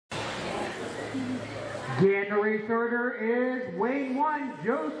Again, the race order is Wayne 1,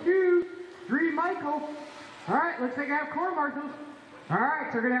 Joe 2, 3, Michael. All right, looks like I have core marshals. All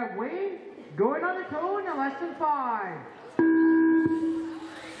right, so we're going to have Wayne going on the toe in less than 5.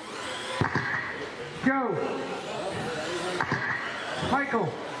 Joe.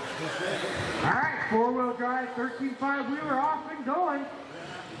 Michael. All right, 4-wheel drive, 13.5 wheeler off and going.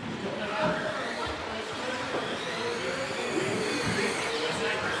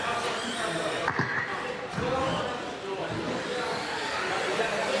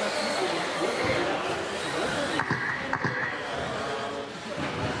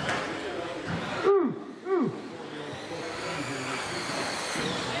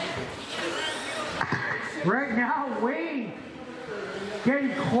 Right now, Wayne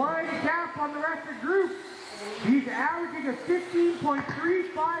getting quite a gap on the rest of the group. He's averaging a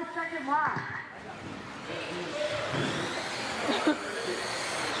 15.35 second lap.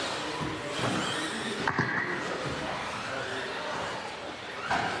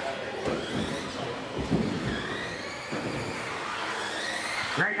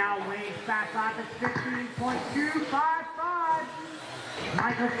 Right now, Wayne's fast lap is 15.255.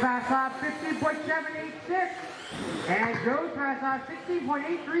 Michael's fast lap 15.786. And Joe's fast lap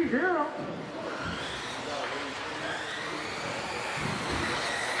 16.830.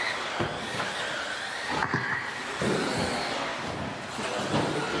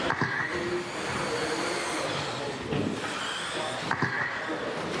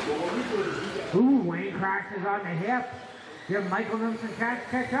 Ooh, Wayne crashes on the hip. Give Michael them some chance to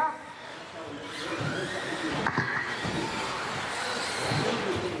catch up.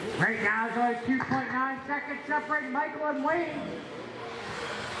 Right now, it's only 2.9 seconds separating Michael and Wayne.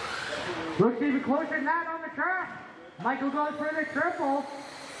 Looks even closer than that on the track. Michael goes for the triple.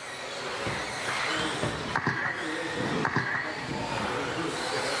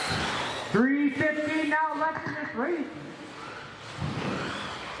 .315 now left in this race.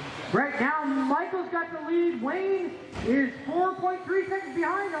 Right now, Michael's got the lead. Wayne is 4.3 seconds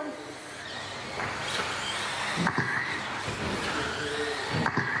behind him.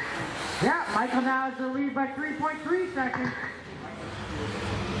 Yeah, Michael now has the lead by 3.3 seconds.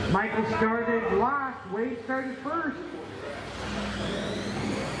 Michael started last, Wayne started first.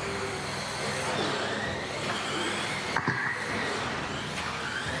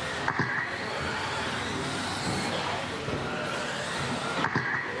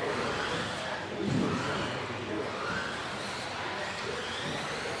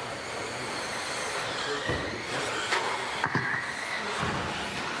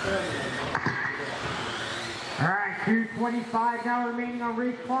 All right, 2:25 now remaining on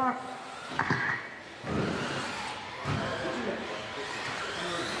race clock.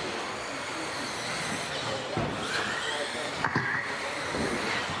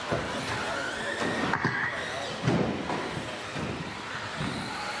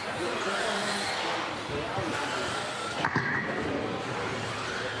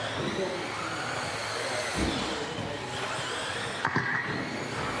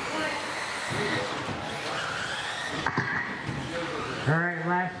 All right,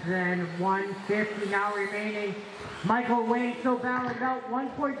 less than 150 now remaining. Michael, Wayne still battling out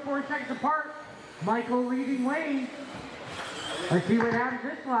 1.4 seconds apart. Michael leading Wayne. Let's see what happens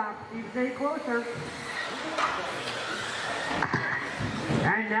this lap. He stay closer.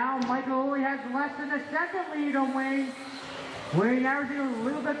 And now Michael only has less than a second lead on Wayne. Wayne averaging a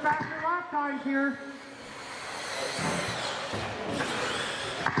little bit faster lap times here.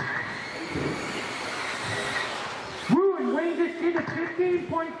 Wayne just did a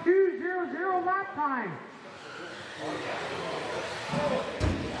 15.200 lap time.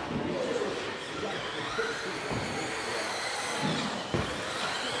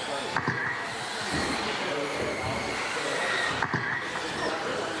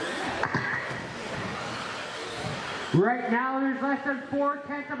 Right now, there's less than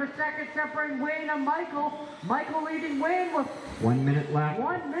 0.4 of a second separating Wayne and Michael. Michael leading Wayne with 1 minute left.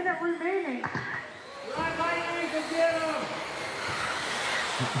 1 minute remaining.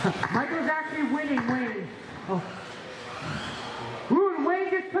 Michael's actually winning Wayne. Oh. Ooh, and Wayne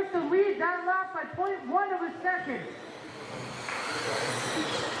just took the lead that lap by 0.1 of a second.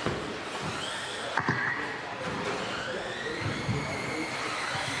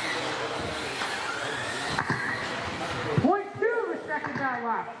 That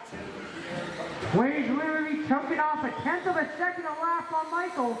lap. Wayne's literally choking off 1/10 of a second a lap on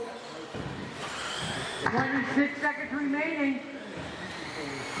Michael. 26 seconds remaining.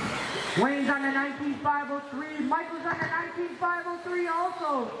 Wayne's on the 19.503. Michael's on the 19.503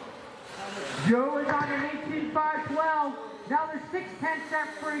 also. Joe is on an 18.512. Now there's 6/10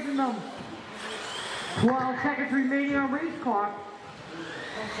 separating them. 12 seconds remaining on race clock.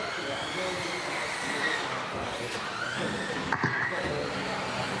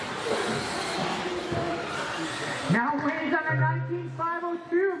 Now Wayne's on a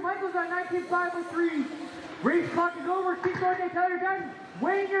 19.502. Michael's on 19.503. Race clock is over. Keep going until you're done.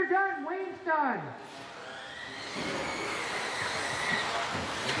 Wayne, you're done. Wayne's done.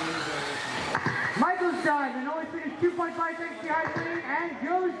 Michael's done and only finished 2.5 seconds behind Wayne, and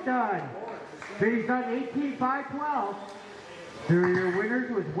Joe's done. Finished on 18.512. So your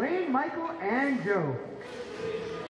winners was Wayne, Michael, and Joe.